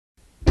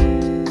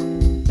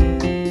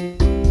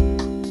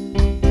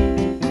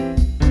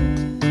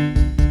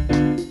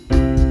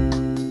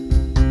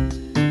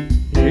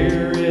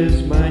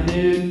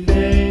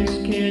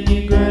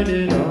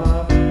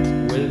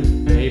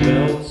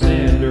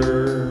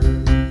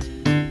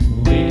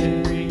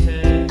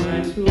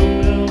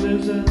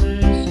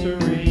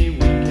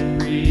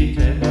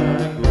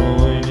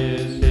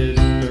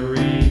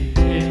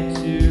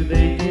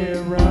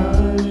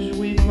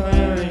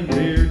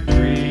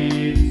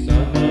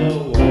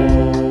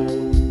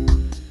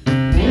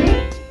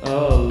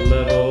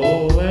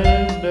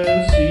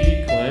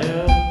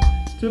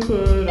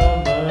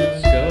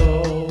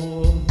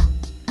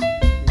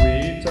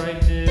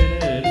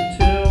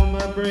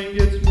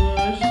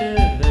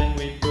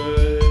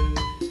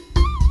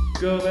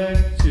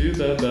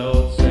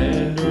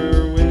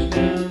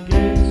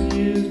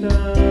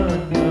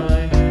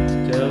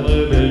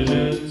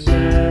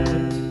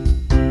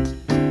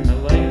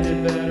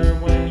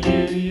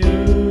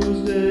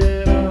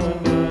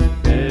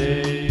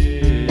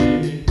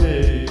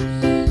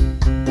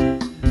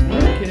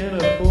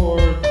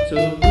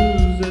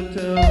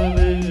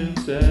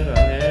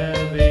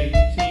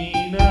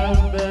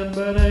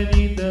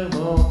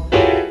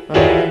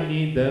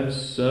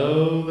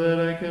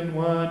that I can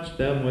watch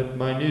them with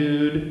my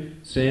nude,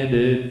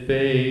 sanded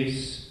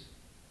face.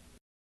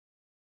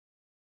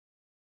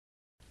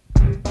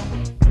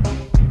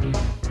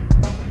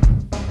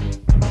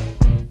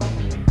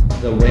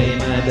 The way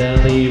my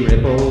belly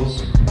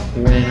ripples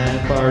when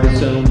I fart is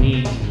so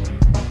neat.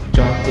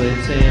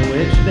 Chocolate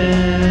sandwich,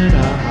 then a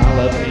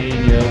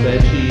jalapeno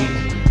bedsheet.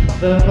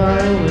 The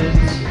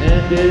violence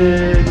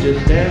ended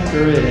just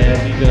after it had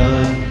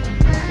begun.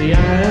 The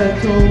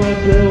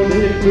Ayatollah built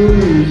big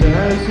booze and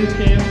I sit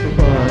camps for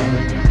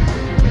fun.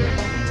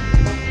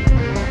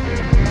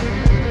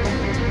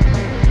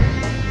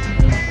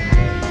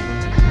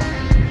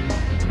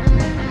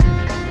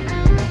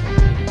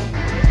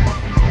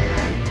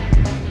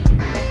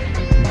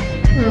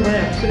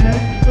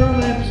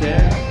 Burlap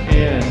sack,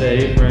 and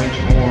a French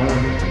horn.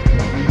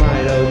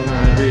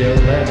 Mitochondria,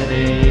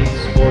 lemonade,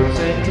 sports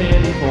and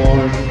candy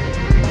corn.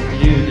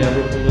 You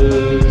never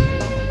pollute.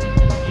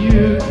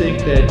 You think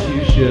that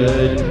you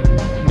should.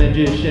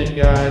 Magician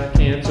got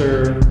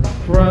cancer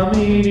from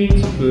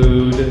eating some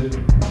food.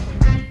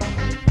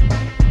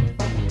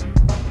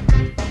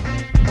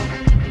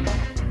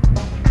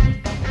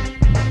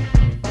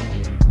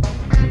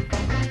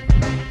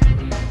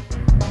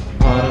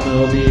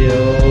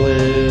 Automobile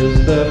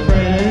is the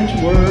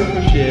French word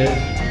for shit.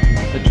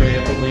 The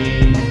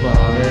trampoline's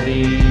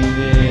vomiting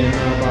in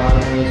a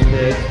bottomless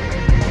pit.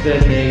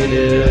 The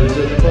negatives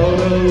of the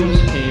photos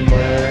came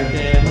black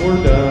and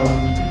were dumb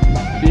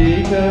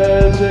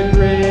because the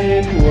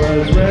grid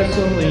was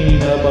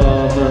wrestling a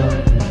bum.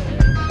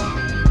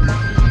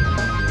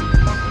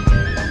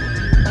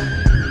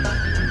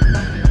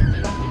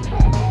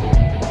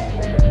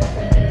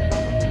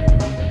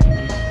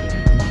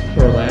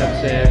 Burlap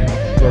sack,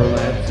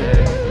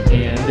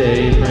 and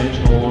a French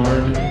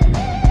horn.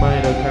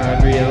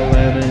 Mitochondria,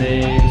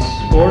 lemonade,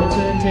 sports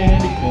and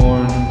candy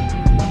corn.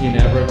 You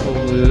never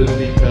pollute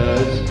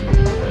because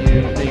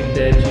you think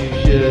that you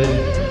should.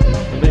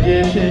 A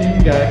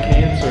magician got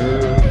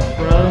cancer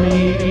from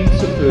eating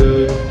some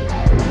food.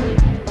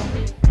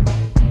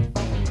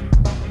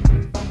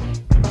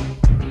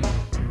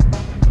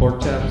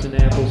 Pork chops and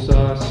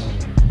applesauce,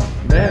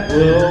 that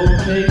will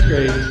taste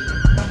great.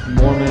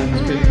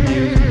 Mormons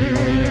confuse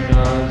feeling of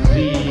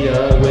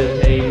nausea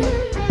with hate.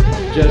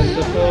 Just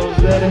suppose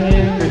that a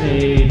hand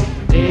grenade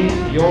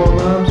ate your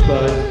mom's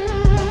butt.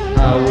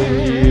 How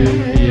would you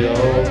feel?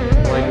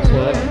 Like a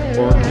slut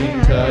or clean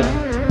cut?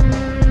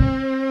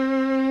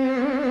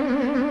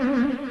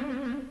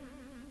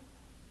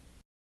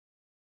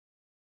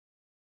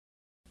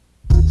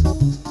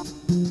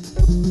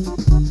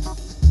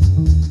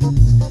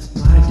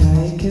 My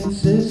diet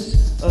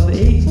consists of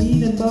 8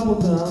 meat and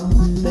bubblegum.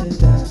 The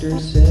doctor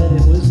said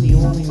it was the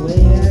only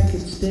way I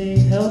could stay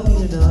healthy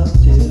enough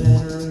to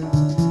enter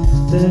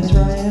the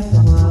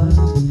triathlon.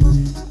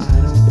 I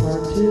don't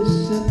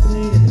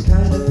participate in the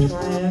kind of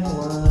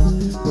triathlon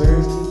where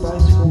you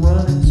bicycle,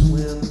 run, and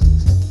swim.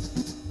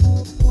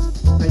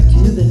 I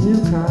do the new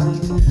kind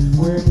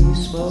where you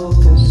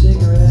smoke a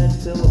cigarette,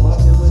 fill a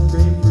bucket with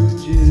grapefruit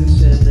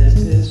juice, and then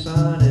piss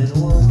on an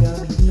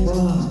origami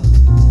frog.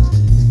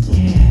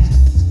 Yeah.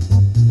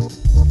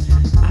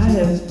 I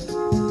have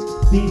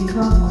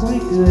become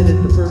quite good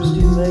at the first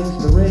 2 legs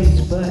of the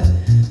race, but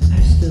I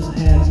still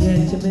have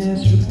yet to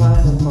master the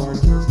final part.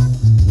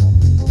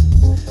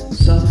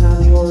 Somehow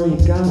the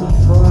origami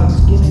frogs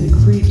give me the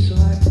creeps, so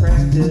I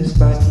practice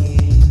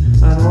biking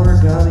on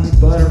origami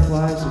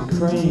butterflies and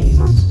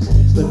cranes,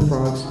 but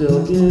frogs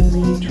still give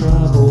me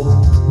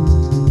trouble.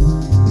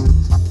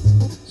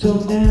 So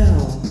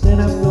now that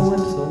I'm going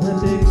to the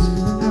Olympics,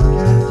 I've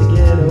got to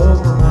get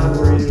over my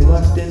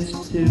reluctance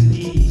to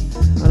be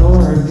an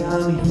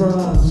origami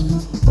frogs,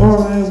 or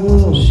I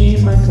will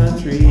shame my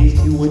country,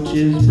 which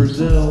is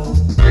Brazil.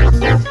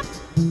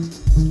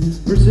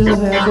 Brazil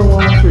has a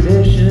long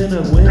tradition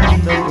of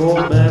winning the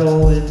gold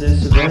medal in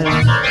this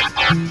event.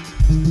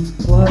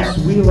 Plus,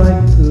 we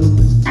like poop.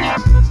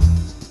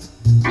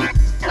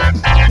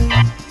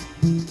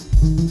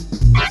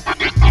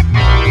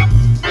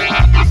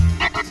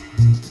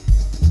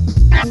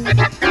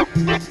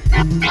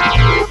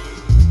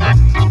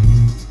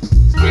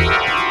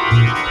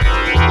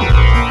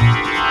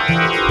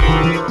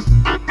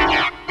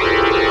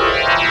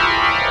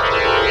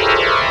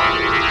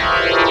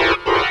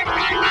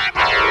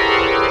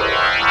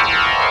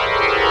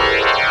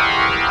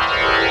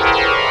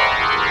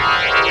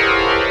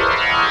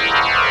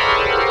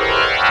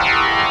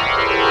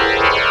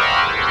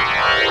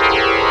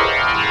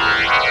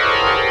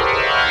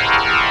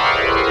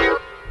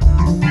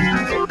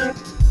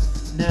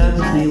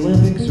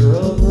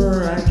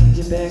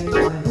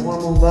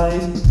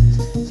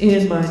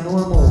 In my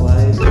normal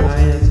life, I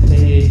am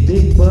paid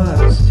big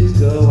bucks to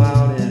go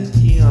out and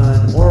pee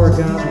on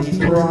origami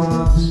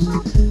frogs.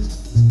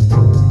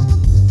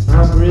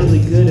 I'm really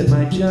good at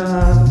my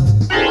job.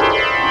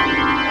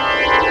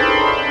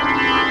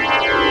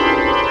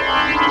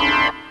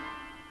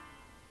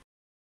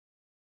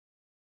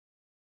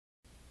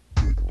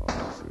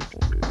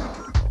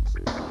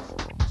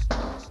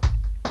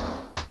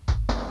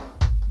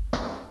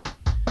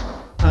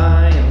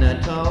 I am not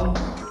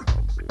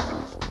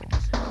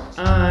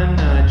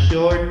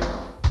short.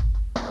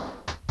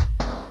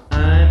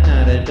 I'm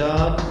not a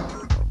dog.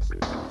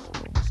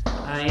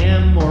 I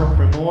am Mork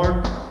from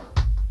Mork.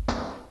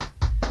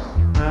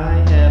 I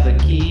have a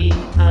key,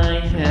 I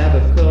have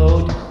a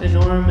code.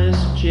 Enormous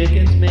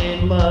chickens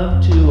made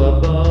love to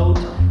a boat.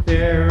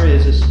 There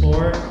is a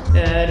sport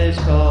that is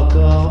called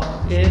golf.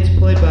 It's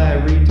played by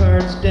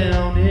retards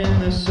down in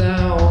the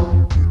south.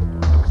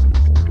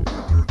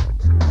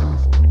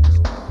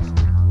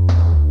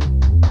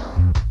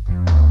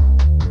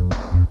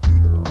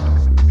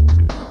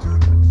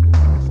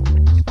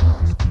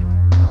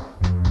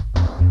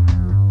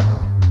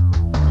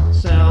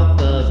 South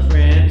of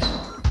France,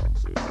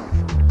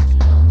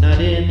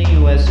 not in the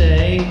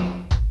USA.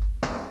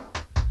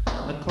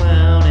 A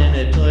clown and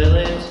a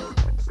toilet,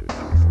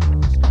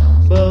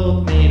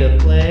 both made of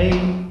clay.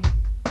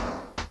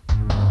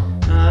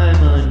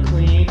 I'm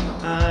unclean,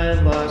 I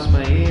lost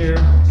my ear.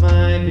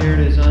 My beard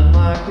is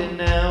unlocked and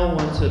now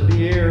wants a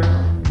beer.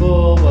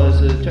 Bull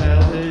was a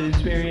childhood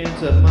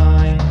experience of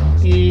mine.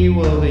 He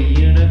wove a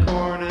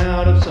unicorn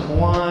out of some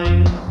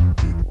wine.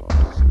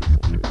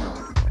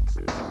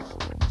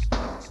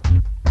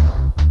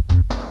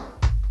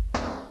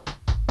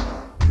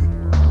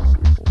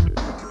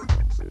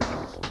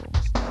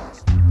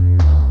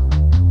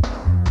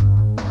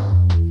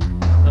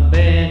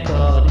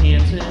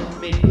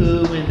 Made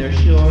poo in their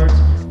shorts,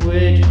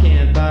 which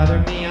can't bother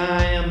me.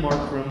 I am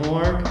Mork from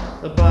Mork.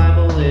 The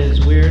Bible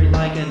is weird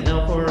like an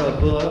elf or a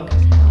book.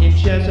 In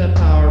chess a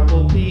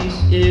powerful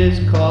piece is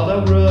called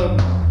a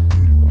rook.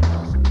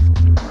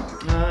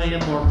 I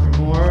am Mork from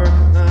Mork.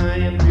 I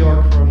am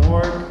Bjork from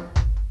Mork.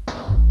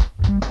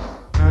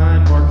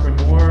 I'm Mork from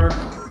Mork.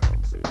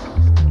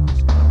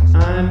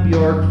 I'm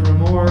Bjork from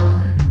Mork.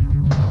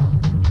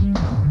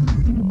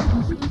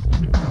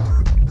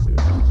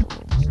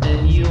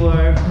 And you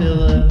are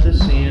Philip the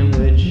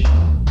Sandwich.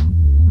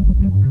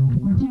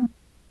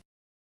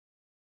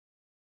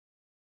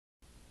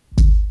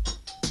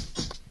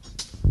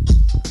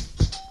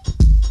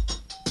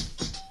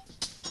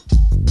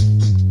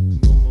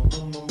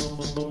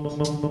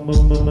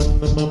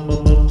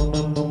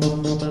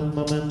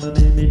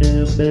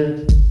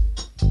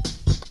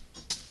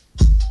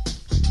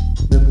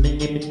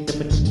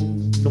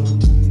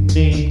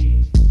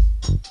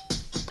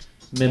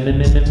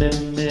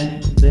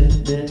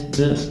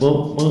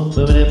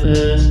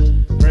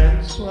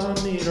 Francois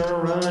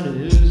Mitterrand,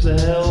 who's the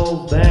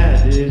hell's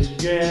that? Is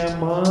Jam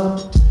Mom?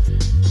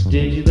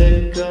 Did you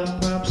lick a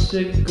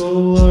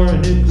popsicle or a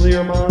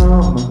nuclear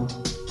bomb?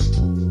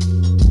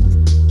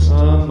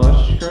 A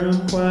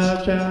mushroom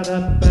cloud shot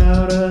up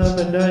out of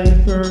a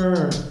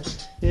diaper.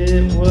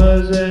 It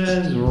was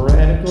as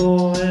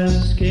radical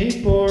as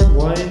skateboard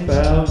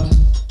wipeout.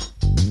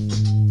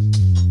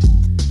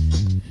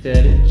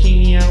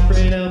 Fettuccine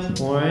Alfredo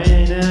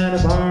pouring out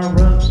of our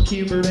rumps.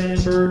 Cubert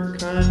and Bert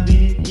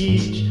Convy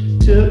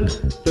each took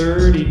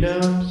 30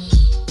 dumps.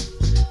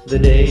 The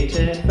day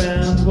Ted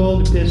found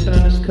Gold pissed on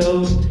his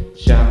coat.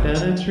 Chopped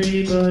down a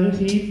tree but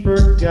he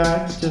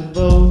forgot to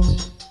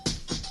vote.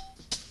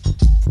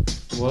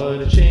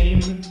 What a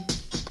shame.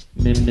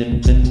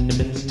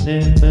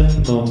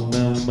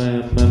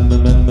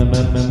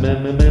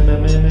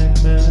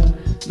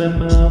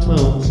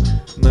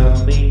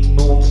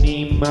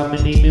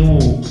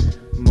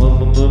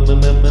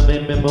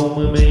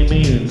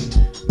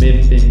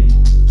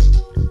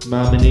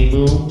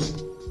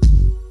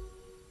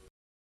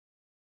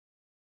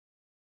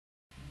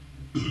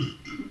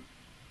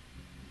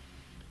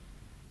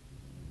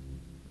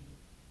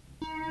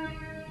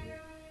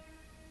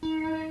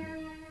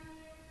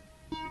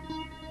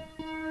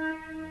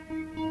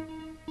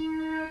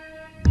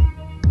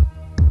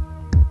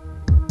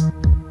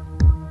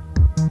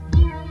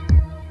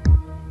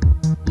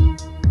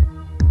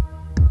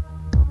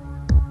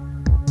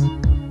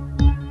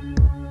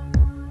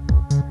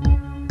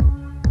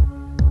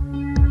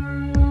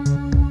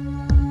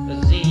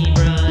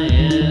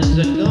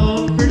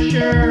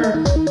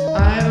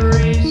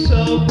 Ivory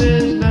soap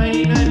is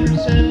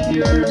 99%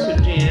 pure, so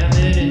jam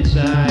it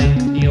inside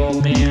the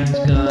old man's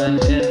gun,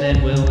 and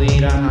then we'll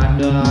eat a hot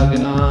dog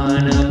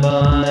on a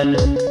bun.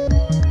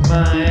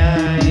 My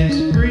eye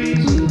is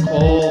freezing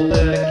cold.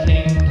 The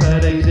King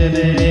Tut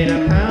exhibit ate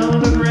a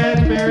pound of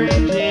raspberry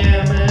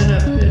jam, and a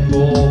pit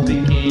bull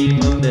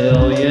became a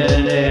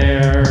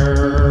millionaire.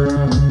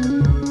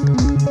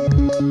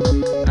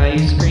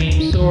 Ice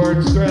cream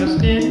swords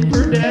thrust in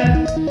for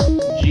death.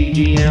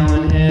 G.G.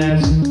 Allen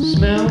has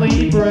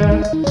smelly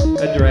breath.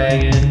 A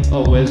dragon,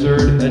 a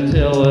wizard,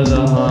 Attila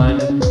the Hun.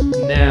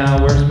 Now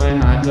where's my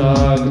hot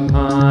dog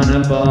on a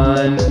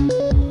bun?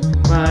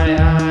 My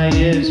eye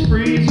is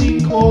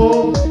freezing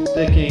cold.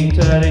 The King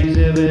Tut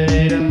exhibit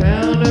ate a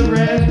pound of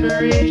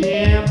raspberry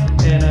jam,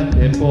 and a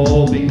pit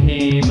bull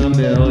became a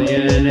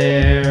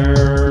millionaire.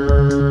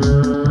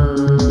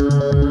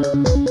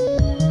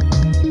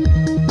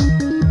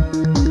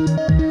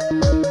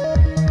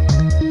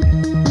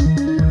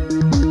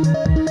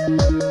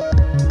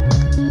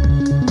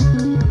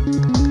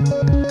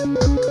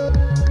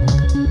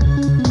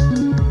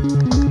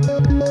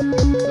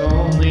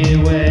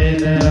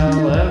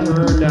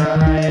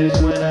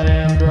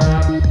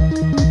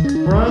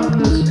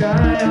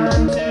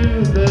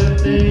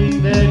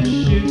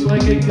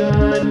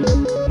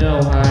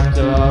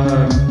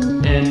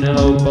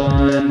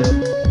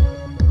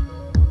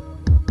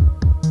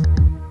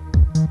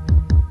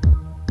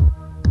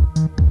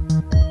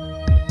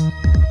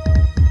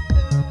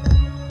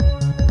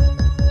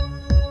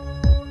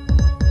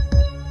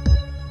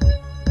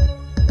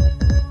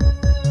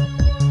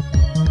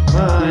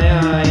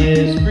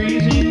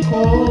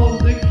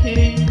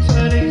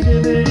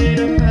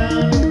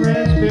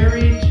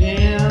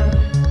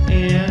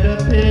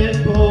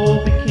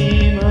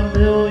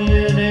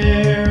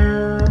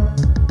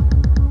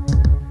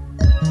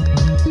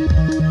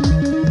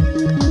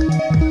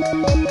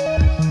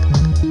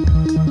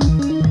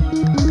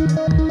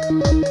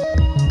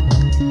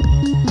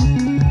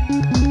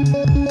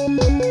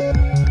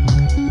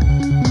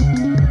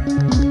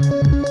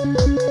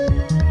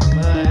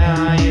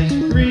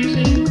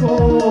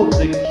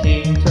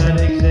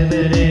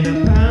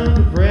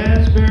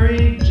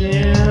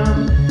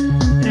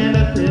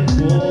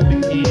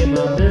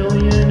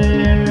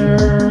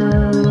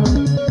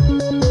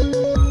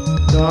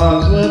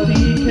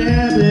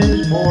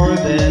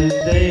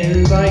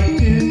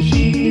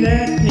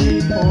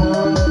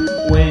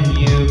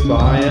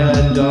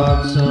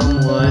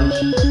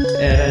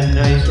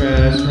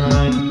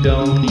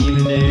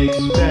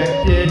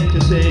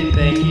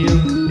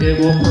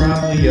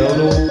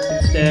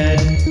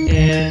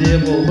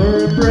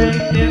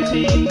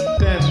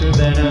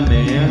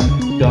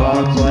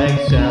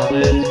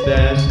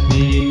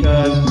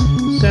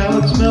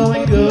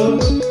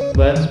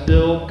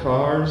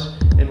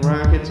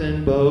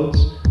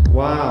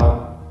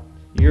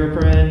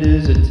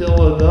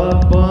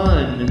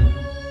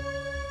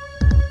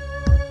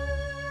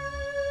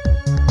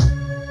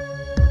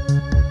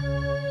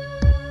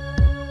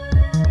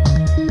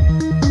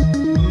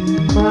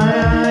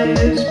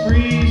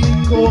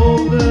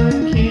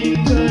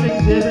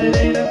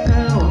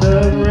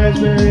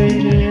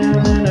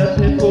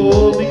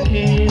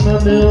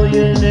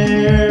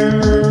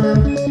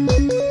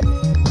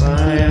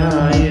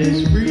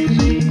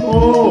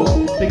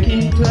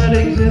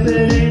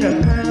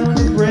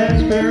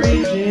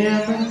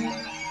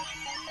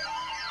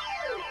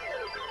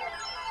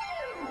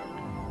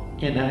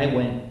 And I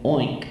went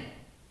oink.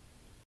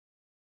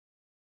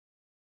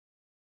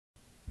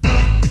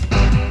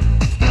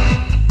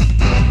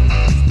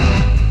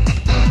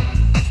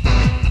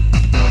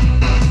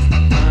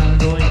 I'm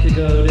going to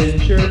go to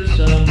church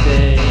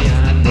someday.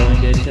 I'm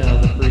going to tell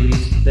the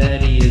priest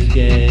that he is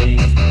gay.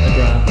 A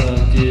drop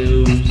of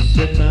dew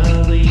sits on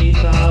a leaf.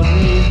 I'll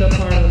read the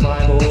part of the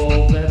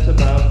Bible that's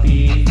about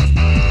beef.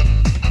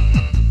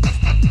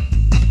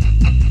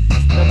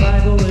 The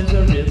Bible is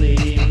a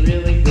really,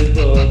 really good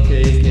book.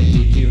 It can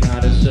teach you how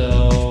to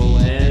sew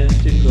and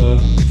to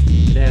cook.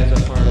 It has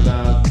a part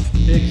about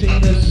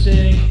fixing the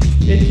sink.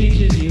 It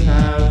teaches you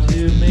how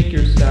to make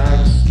your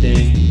socks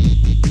stink.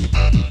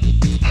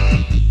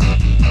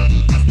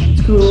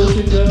 It's cool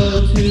to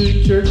go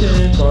to church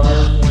and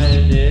barf. When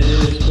it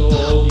is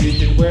cold, you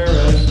should wear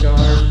a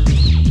scarf.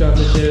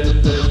 Chocolate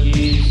chip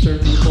cookies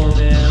served before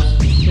mass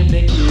can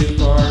make you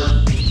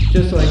fart,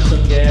 just like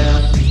some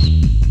gas.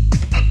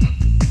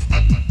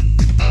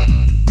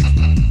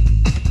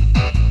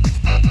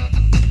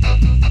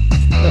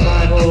 The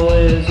Bible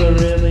is a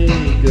really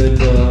good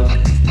book.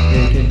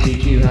 It can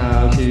teach you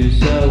how to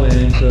sew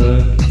and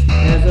cook.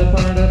 Has a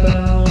part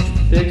about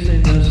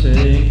fixing the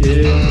sink.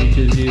 It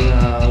teaches you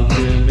how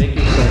to make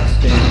your socks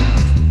stink.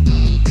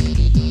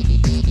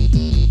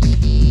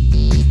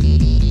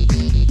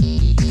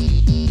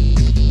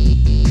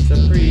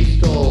 The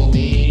priest told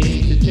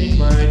me to change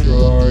my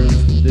drawers.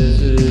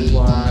 This is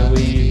why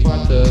we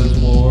fought those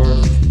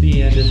wars.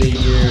 The end of the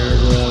year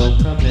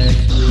will come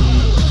next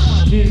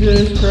week.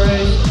 Jesus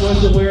Christ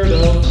was a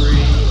weirdo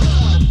freak.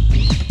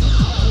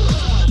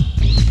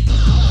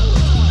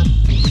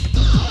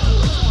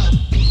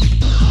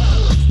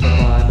 The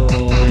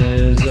Bible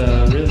is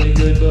a really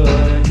good book.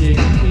 It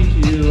can teach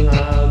you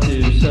how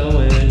to sew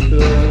and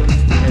cook.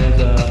 Has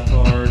a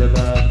part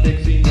about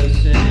fixing the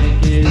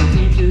sink. It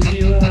teaches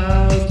you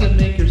how to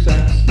make your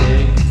socks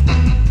stink.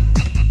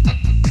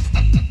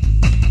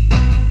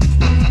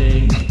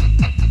 Stink.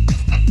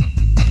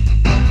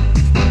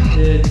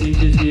 It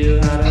teaches you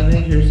how to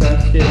make your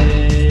socks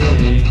stink.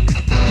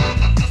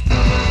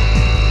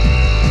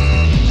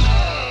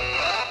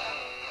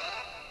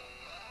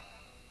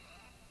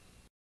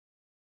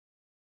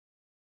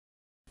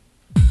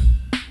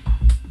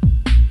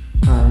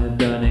 I have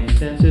done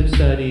extensive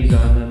studies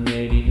on the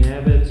mating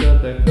habits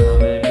of the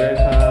common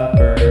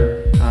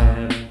grasshopper. I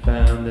have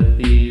found that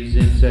these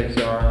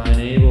insects are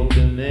unable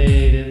to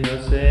mate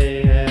unless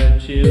they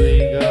have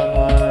chewing gum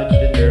lodged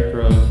in their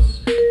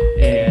throats.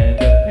 And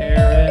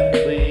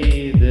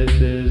apparently this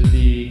is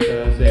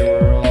because they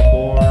were all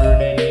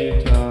born in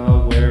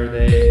Utah, where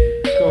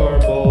they score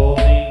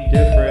bowling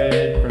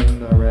different from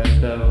the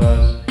rest of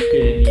us.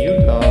 In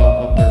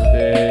Utah, a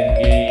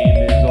perfect game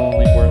is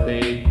only worth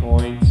 8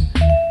 points.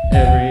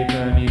 Every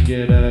time you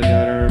get a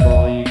gutter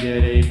ball, you get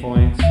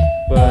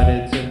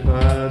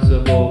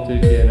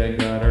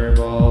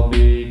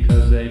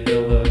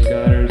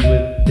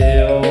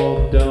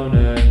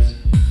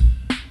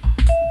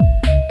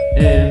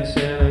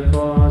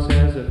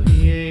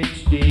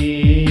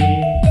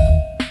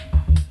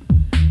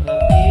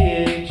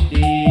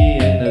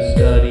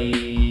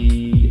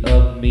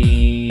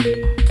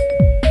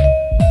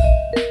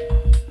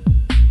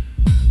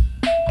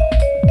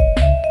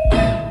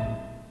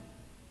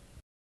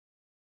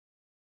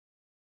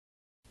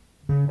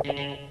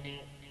Did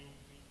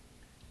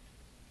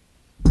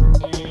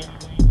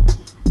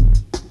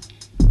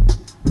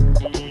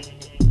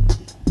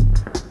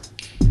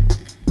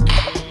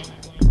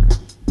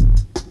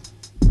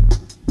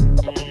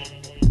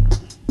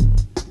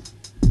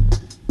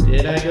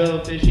I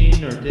go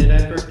fishing or did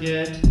I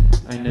forget?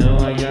 I know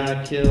I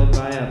got killed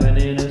by a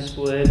banana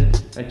split.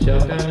 I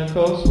choked on a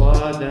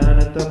coleslaw down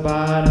at the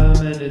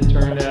bottom, and it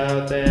turned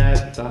out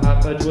that the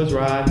hot fudge was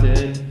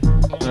rotten.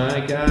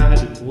 My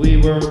God, we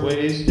were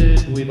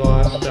wasted. We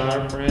lost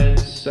our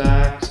friend's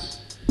socks.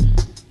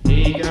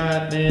 He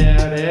got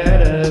mad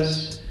at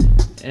us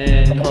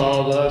and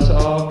called us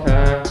all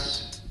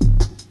cocks.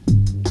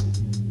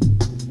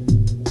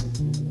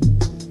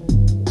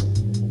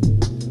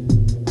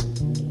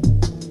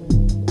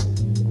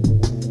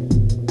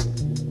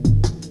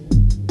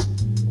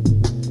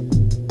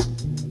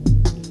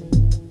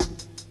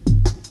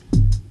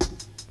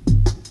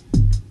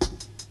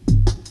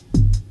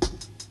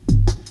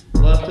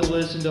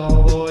 Listen to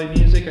all the oi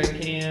music I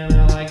can.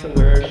 I like to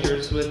wear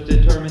shirts with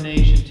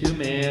determination to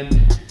man.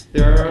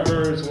 There are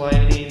birds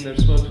lightning,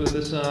 there's smokes with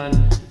the sun.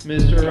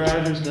 Mr.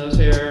 Rogers' nose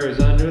hair is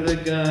under the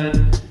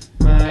gun.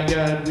 My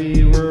God,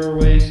 we were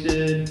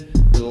wasted.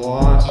 We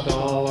lost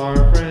all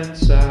our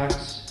friends'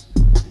 socks.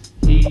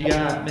 He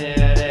got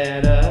mad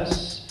at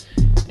us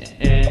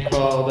and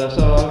called us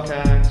all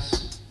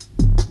cocks.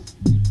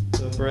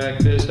 The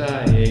breakfast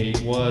I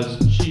ate was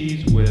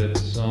cheese with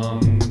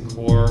some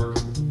cork.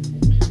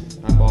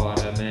 I bought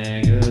a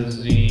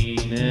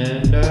magazine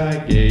and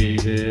I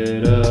gave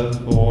it a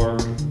fork.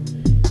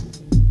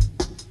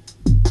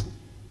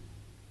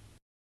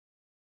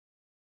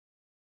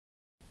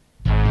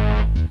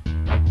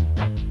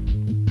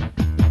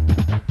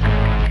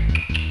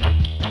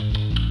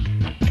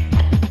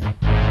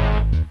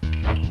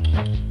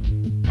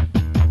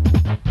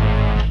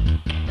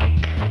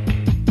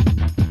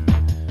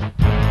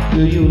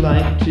 Do you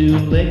like to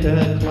lick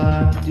a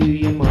clock? Do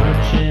you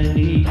march and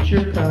eat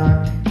your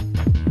cock?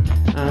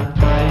 I'm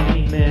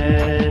fighting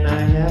mad and I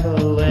have a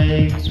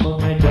leg. Smoke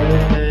my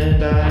dope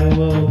and I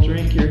will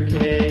drink your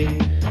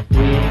keg. We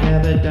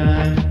have a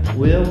dime,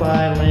 we'll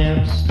buy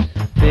lamps,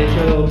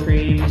 facial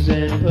creams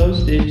and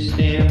postage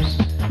stamps.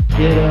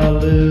 Get a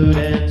loot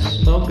and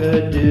smoke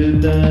a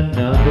dude. The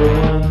number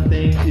one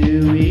thing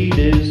to eat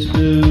is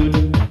food.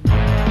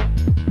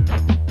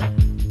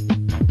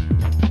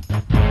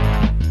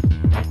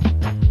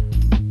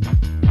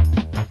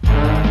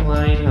 I'm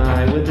flying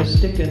high with a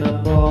stick and a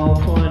ball.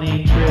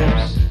 20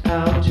 trips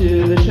out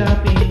to the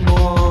shopping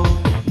mall.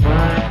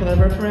 My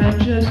clever friend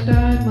just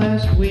died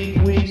last week.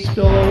 We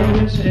stole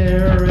his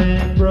hair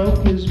and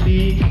broke his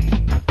beak.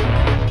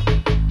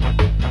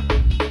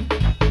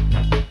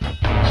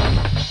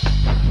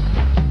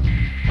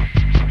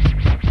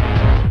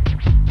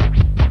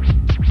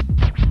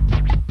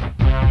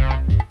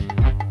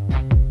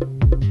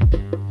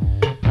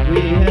 We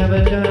have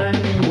a dime,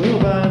 we'll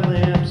buy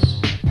lamps,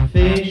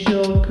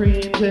 facial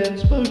creams and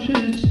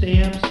postage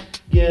stamps.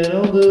 Get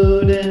a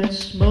loot and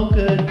smoke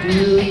a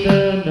dude.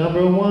 The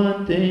number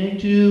one thing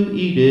to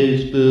eat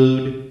is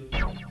food.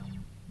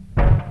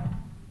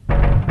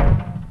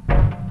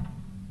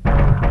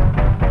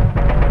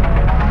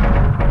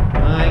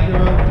 My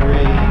Girl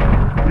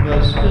 3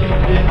 was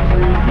filmed in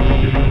 3D.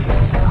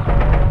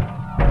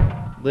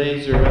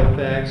 Laser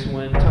effects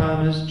when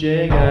Thomas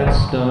J got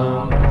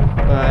stung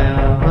by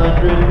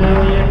 100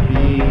 million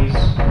bees.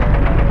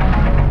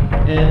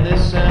 And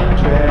this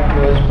soundtrack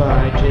was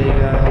by J.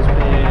 Giles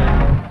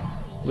Band,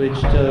 which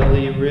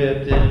totally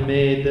ripped and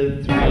made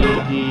the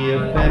 3D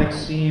effects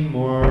seem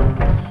more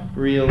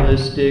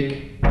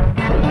realistic.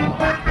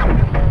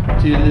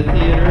 To the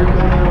theater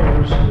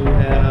goers who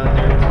had on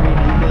their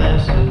 3D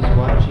glasses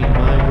watching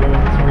My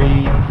Room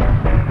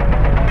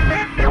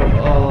 3 for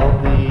all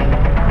the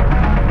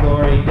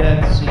gory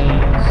death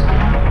scenes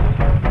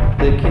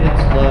the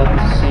kids love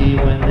to see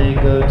when they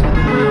go to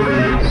the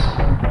movies.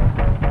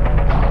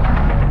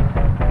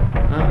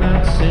 I'm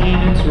not saying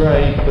it's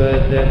right,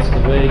 but that's the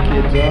way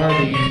kids are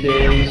these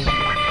days.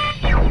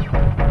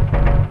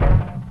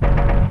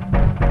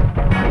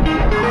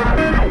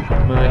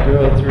 My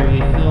Girl 3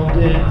 filmed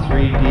in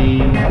 3D.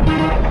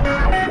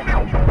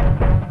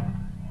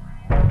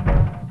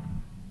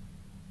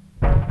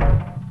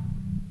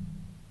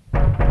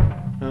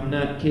 I'm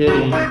not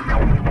kidding.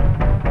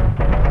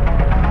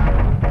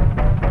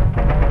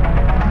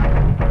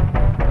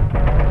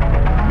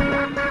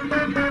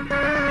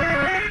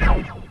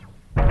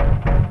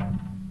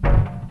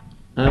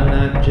 I'm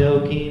not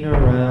joking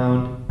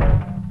around.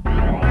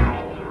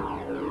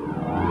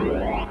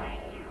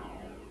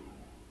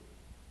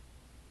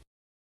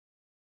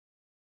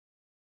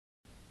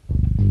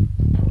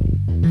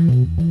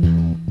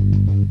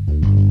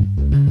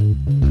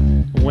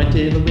 Went to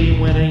Italy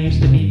when I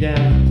used to be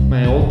down.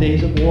 My old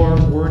days of war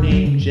were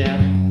named Jeff.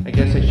 I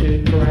guess I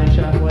should karate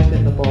chop life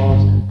in the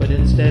balls, but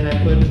instead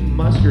I put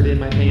mustard in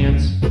my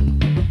pants.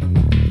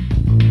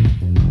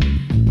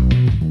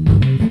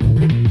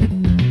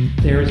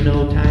 There is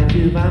no time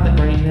to vomit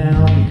right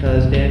now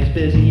because Dad's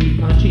busy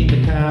punching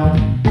the cow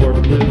for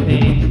blue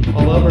paint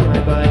all over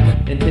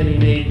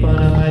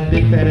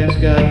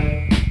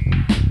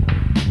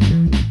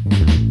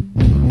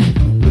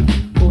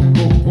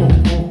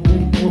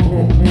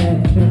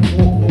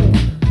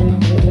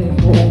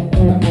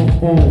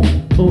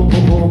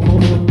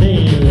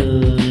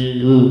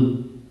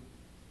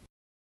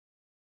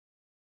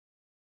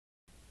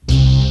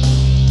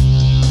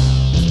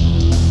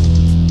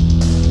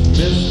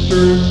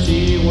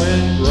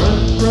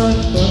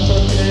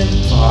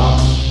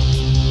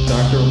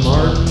Dr.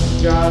 Martin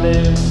got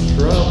in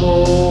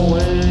trouble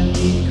when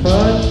he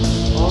cut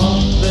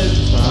off the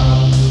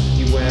top.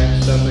 He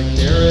waxed up a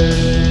carrot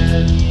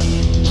and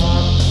he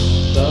popped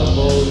the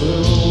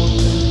balloon.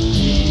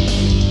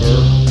 He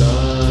burped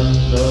on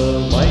the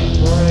light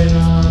right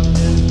on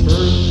his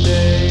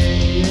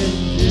birthday in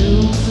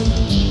June.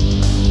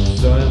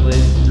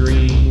 Soylent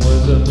Green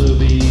was a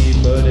movie,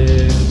 but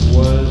it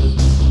was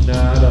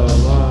not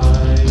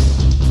alive.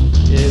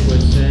 It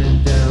was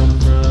sent down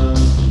from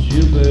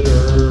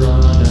Jupiter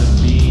on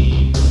a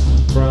beam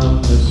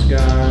from the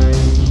sky.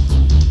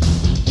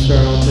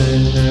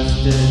 Charlton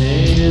Heston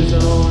ate his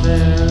own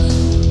ass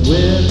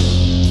with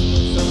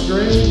some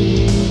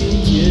gravy.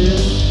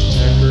 His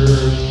pecker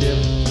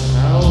shipped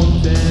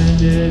out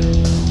and it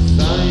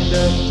signed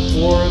up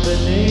for the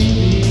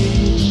Navy.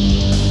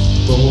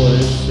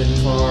 Bullets and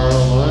car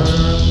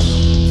alarms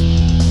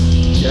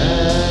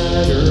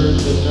shattered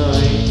the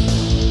night.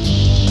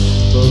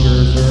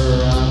 Boogers are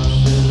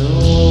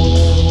optional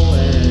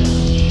and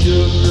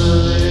sugar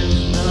is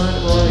not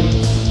right.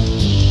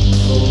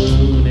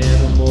 Balloon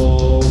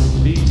animal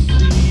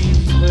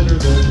feces litter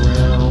the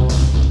ground.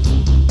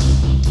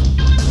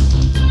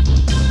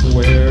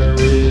 Where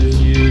is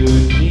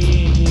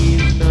Eugene?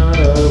 He's not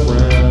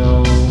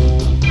around.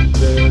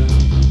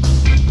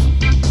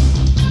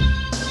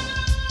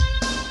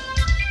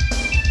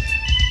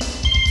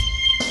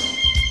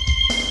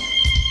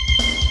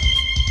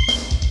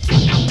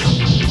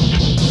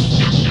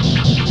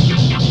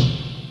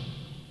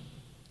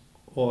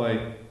 Boy.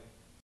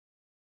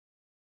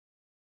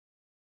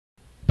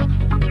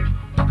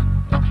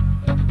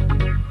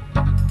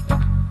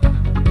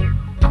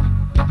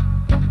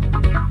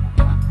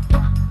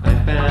 I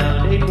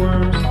found 8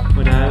 worms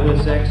when I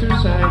was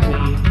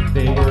exercising.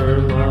 They were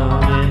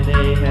long and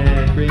they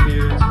had gray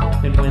beards.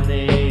 And when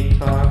they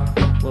talked,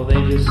 well,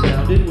 they just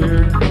sounded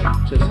weird.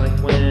 Just like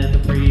when the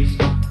priest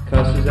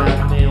cusses out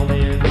a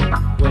mailman.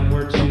 When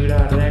we're chewed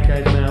out of that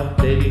guy's mouth,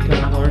 they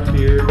become large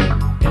beard.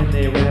 And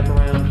they wrap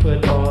around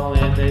football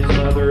and they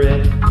smother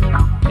it.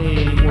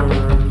 8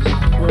 worms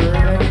were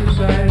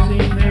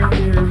exercising their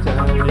beards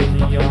out in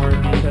the yard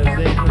because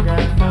they forgot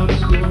to go to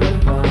school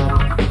with mom.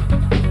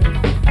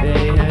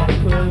 They had to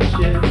put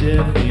shit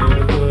dip near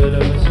the foot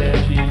of a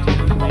statue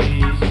to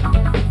please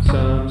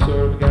some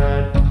sort of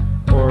god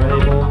or a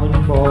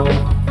bowling ball.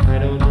 I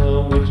don't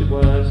know which it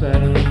was, I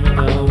don't even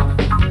know.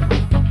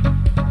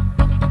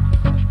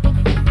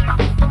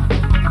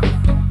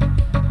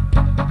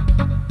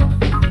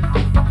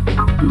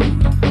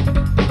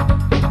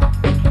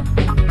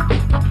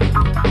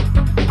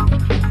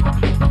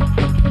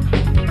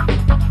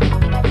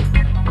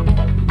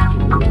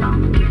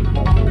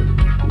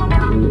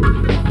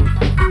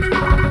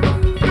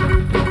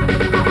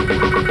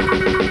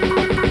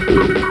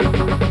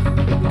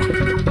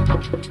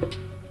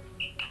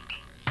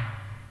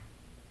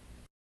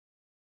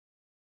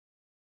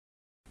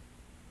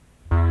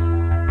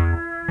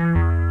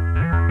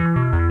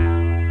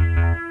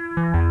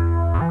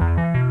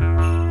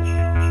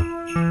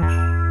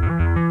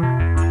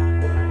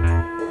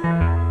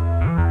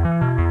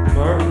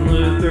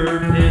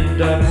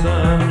 Pinned up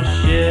some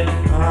shit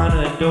on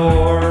a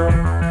door.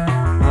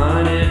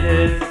 On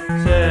it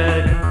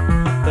said,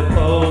 the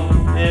Pope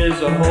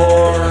is a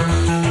whore.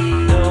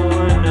 No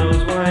one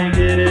knows why he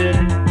did it,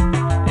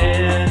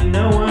 and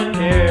no one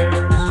cares.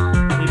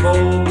 He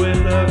bowled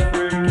with a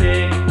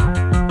fruitcake,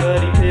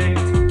 but he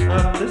picked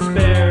up the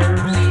spares.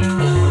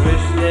 I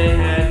wish they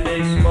had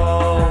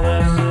baseball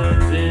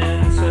lessons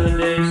in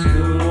Sunday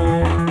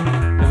school.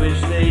 I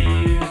wish they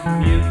used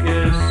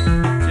mucus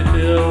to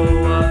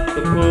fill up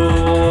the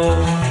pool.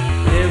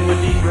 It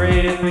would be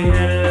great if we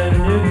had a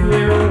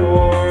nuclear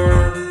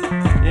war.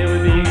 It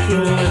would be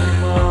cool if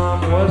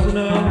mom wasn't a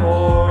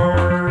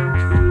whore.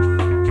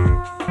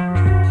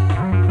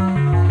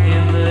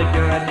 In the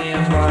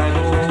goddamn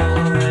Bible,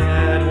 I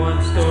had one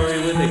story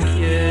with a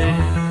kid.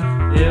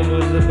 It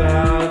was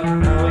about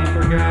how he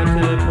forgot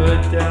to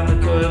put down the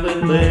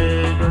toilet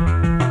lid.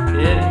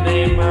 It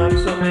made mom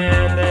so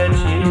mad that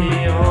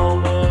she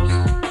almost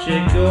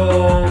shit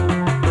gold.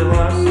 They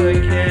lost a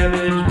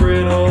cabbage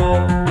brittle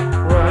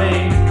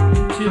right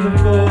to the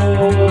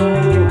bowl.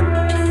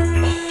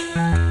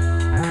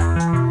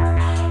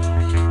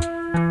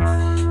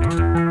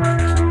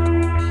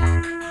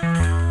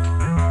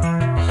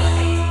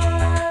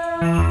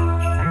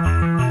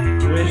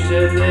 Wish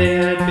that they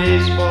had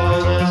baseball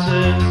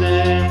lessons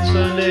in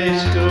Sunday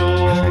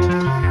school.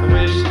 I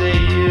wish they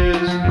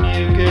used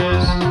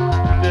mucus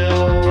to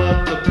fill up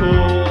the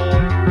pool.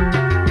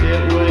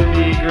 It would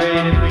be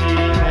great if we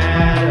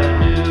had a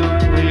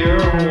nuclear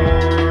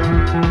war.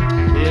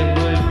 It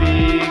would be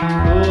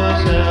cool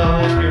as hell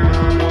if your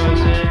mom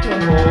wasn't a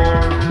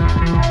whore.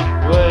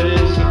 What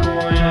is the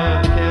point of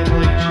the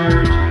Catholic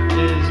Church?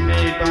 It is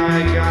made by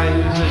a guy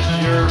who's a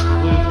jerk.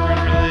 Lutheran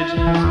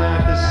religion is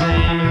not the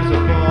same as a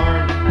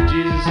barn.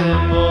 Jesus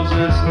and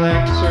Moses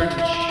lacked a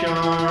certain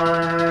charm.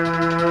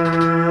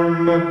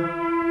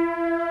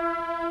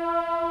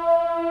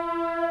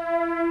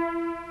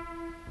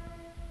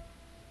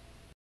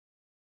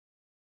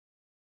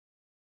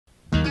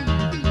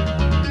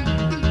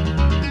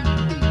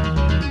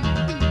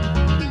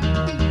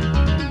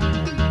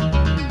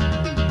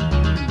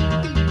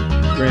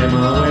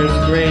 Grandma, where's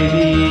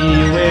gravy?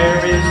 Where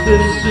is the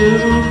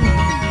soup?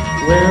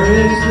 Where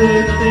is the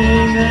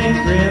thing that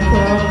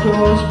Grandpa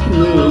calls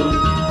poop?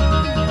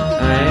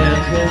 I am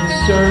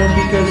concerned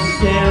because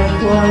Santa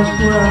Claus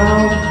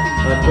growled,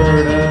 a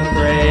bird of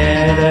prey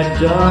and a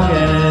dog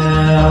and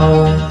an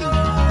owl.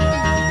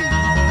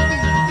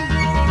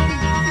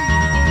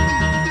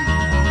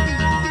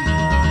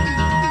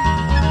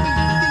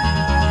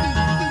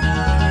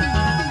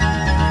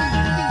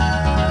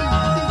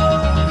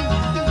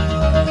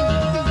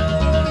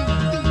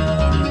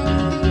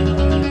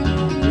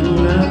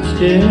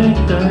 Stick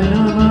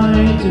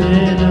dynamite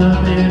in a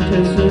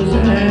mantis's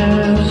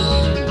ass.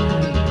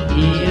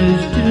 He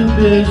is too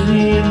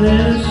busy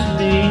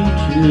listening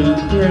to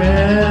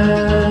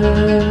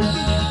grass.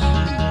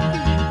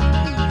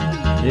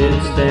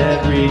 It's that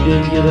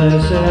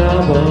ridiculous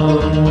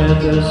album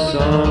with a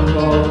song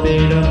called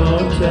Beta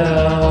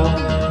Motel.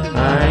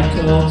 I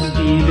told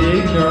Steve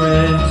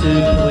Ignorant to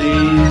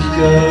please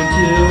go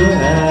to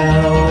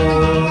hell.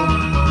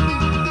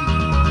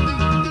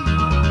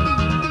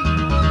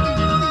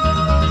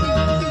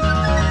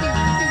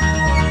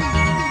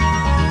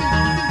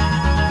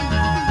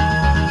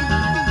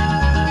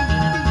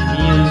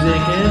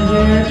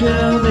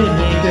 Gel, they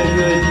make a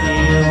good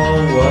meal.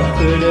 What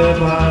could a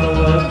bottle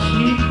of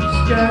cheap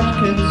scotch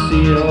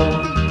conceal?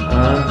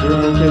 I'm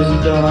drunk as a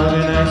dog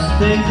and I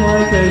stink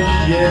like a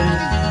shit.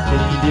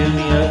 Can you do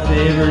me a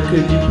favor?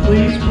 Could you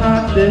please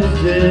pop this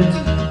zit?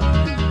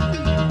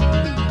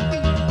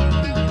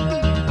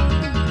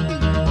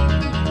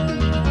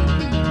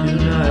 Do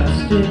not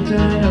stick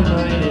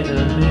dynamite in a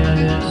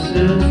man's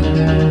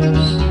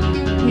ass.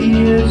 He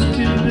is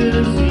too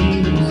busy,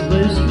 he's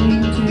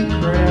listening to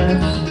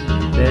grass.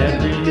 That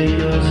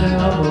ridiculous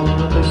album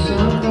with a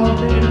song called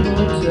Beta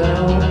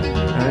Motel.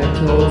 I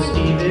told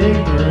Steve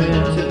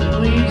Ignorant to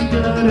please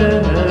go to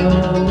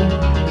hell.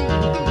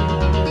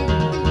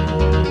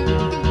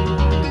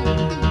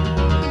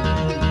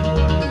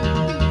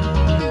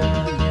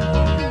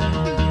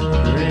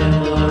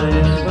 Grandma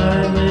is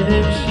violent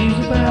if she's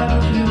about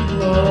to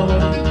blow.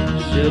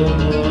 She'll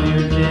blow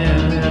your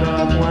damn head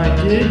off, why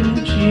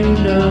didn't you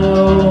know?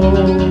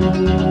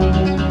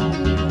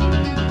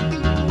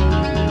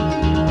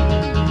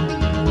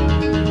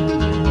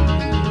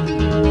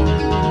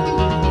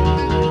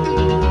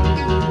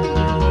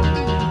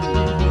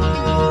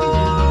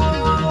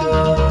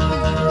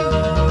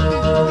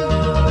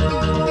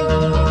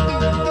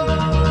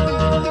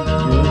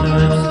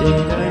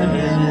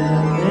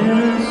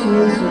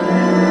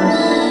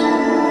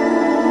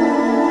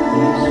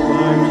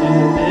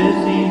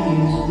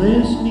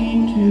 Listening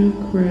to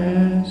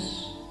grass.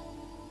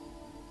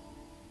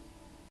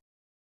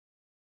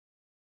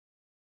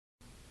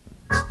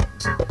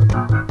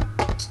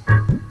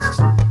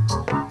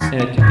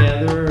 Add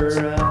together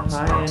a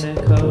pie and a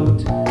coat,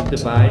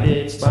 divide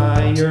it by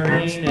your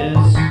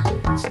anus,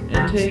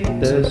 and take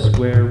the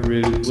square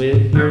root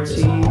with your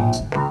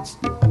teeth.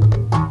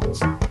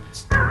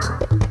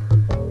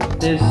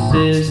 This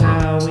is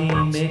how we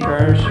make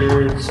our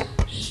shirts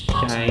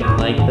shine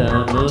like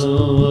the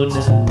moon.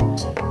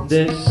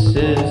 This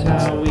is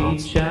how we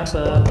chop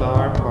up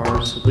our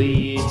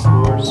parsley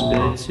for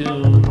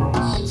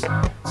spittoons.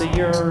 The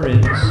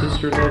urine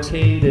sister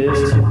located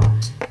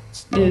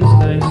is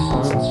nice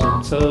on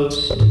some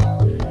toast.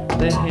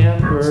 The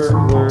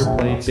hamburger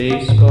played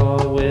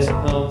baseball with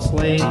home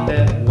plate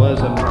that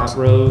was a pot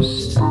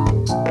roast.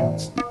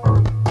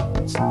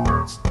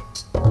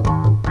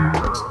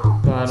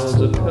 Bottles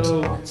of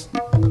Coke,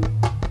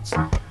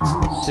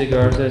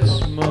 cigars that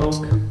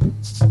smoke.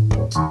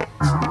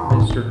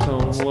 Mr.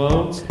 Tone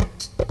Woke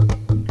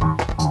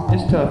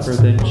is tougher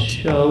than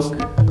choke.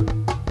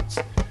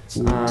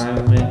 I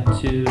went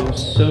to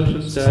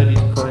social studies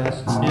class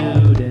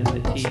nude and the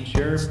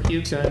teacher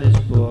puked on his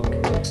book.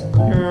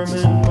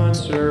 Herman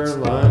Munster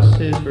lost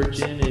his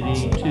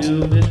virginity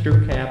to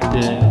Mr.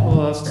 Captain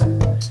Hook.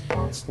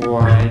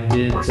 Why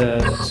did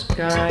the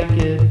sky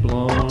get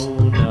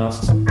blown up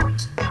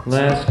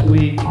last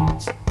week?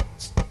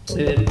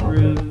 It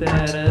proved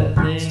that a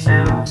thing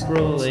of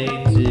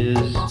prolates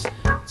is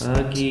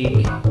a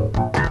geek.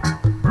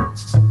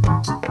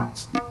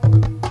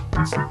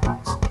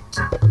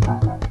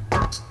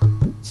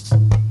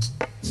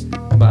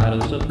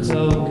 Bottles of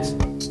Coke,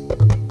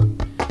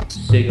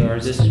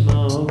 cigars that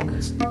smoke.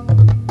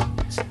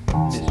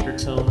 Mr.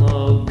 Tone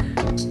Loke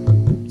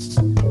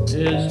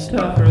is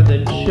tougher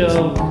than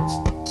choke.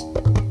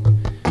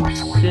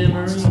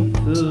 Simmering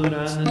food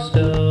on the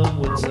stove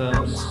with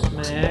some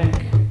smack.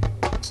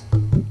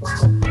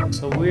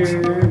 A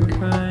weird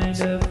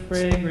kind of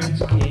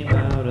fragrance came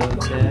out of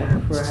that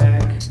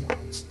crack.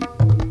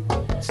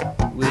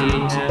 We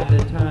have the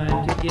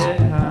time to get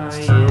high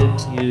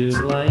if you'd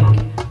like.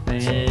 I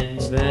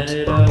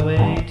invented a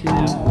way to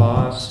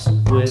floss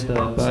with a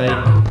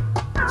bike.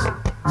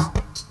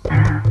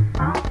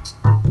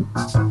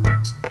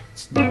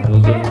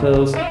 Bottles of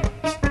Coke,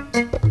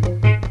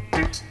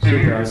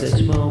 cigars that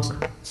smoke.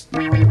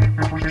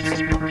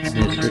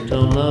 Mr.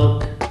 Tone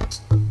Loke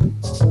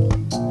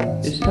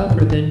is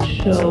tougher than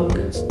choke.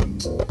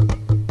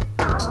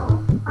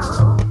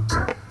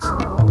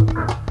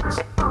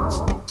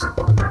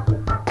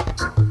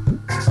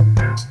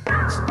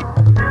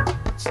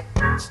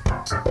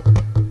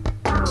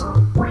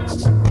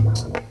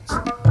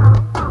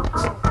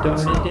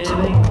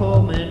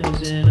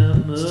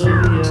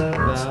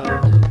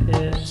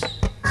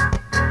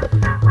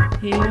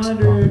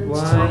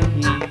 why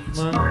he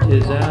flunked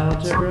his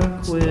algebra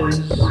quiz.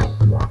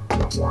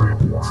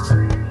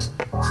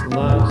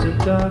 Lots of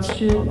dog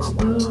shit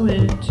flew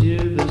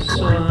into the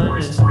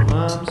sun, and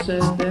Mom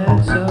said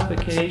that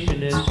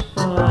suffocation is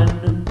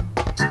fun.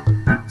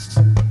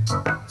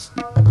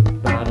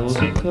 Bottles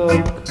of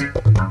Coke,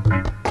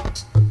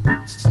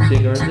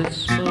 cigars that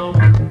smoke,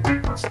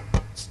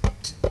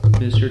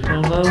 Mr.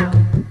 Tone Loc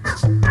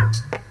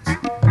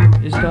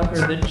is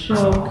tougher than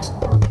choke.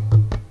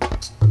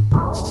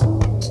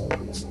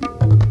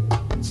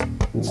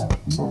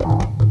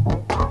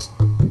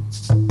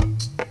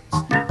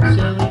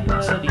 Silly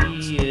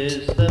Putty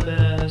is the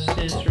best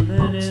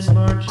instrument in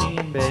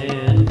marching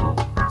band.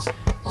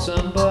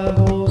 Some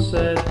butthole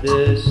said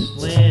this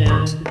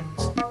land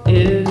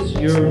is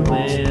your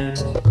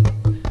land.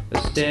 A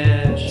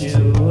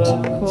statue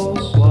of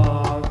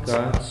coleslaw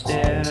got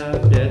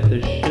stabbed at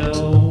the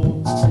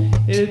show.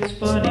 It's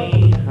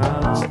funny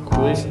how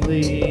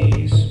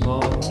quickly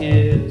small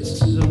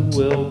kids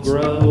will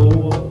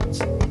grow.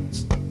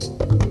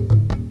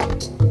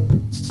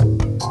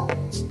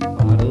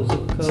 Bottles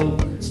of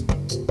Coke,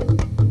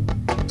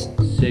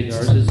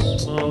 cigars that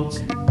smoke,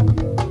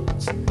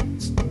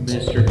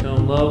 Mr.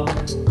 Tone Loc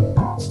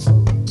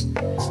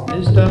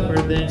is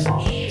tougher than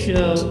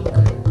choke.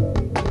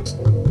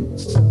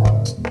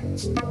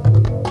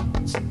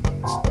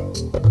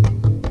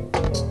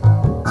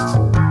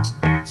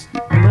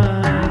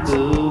 My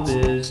boob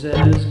is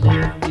as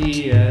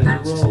nifty as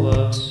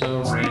roll-up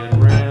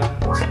saran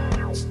wrap.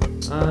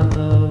 On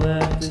the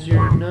left is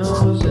your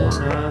nose, and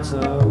on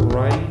the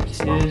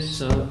right is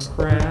some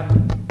crap.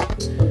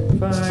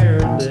 Fire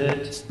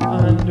lit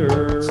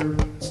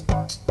underneath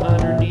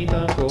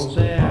Uncle's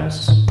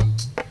ass.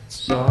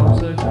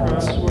 Solves a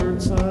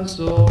crossword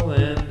puzzle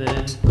and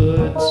then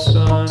puts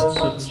on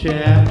some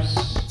chaps.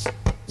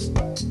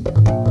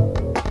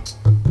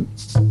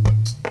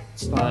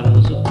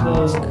 Bottles of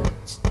Coke,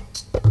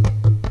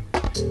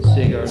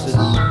 cigars that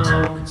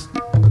smoke,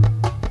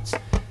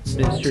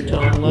 Mr.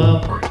 Tone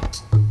Loc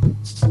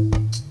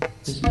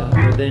is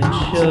tougher than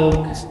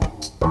choke.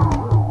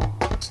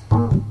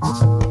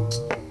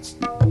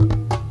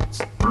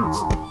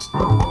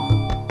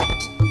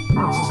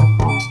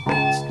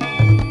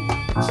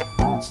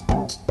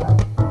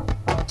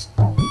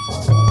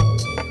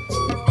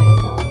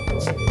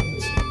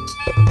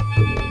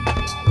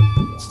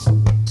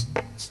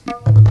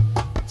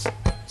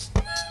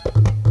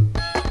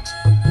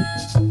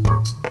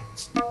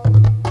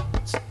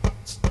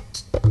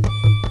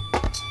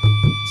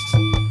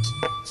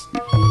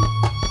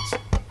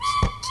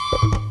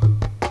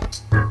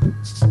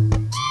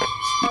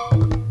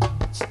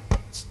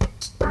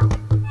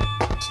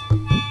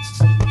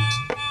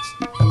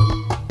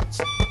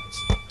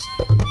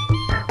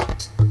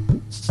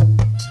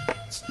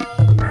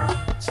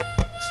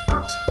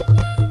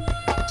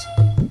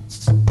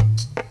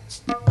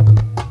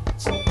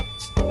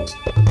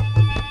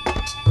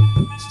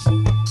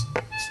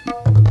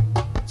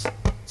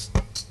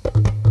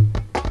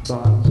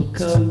 Bottles of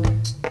Coke,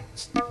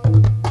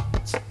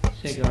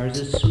 cigars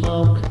that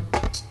smoke,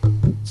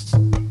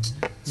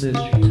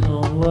 Mr.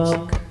 Tone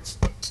Loc,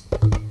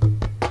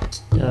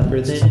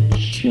 tougher than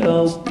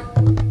choke.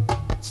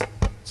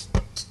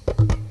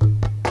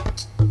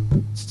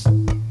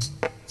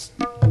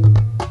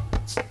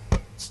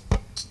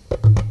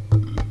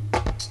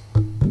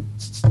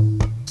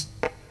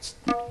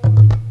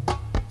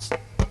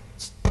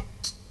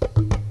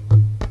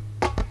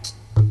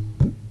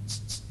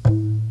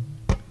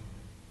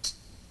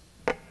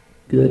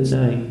 Good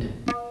night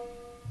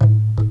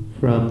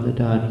from the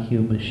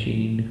Donahue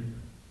Machine.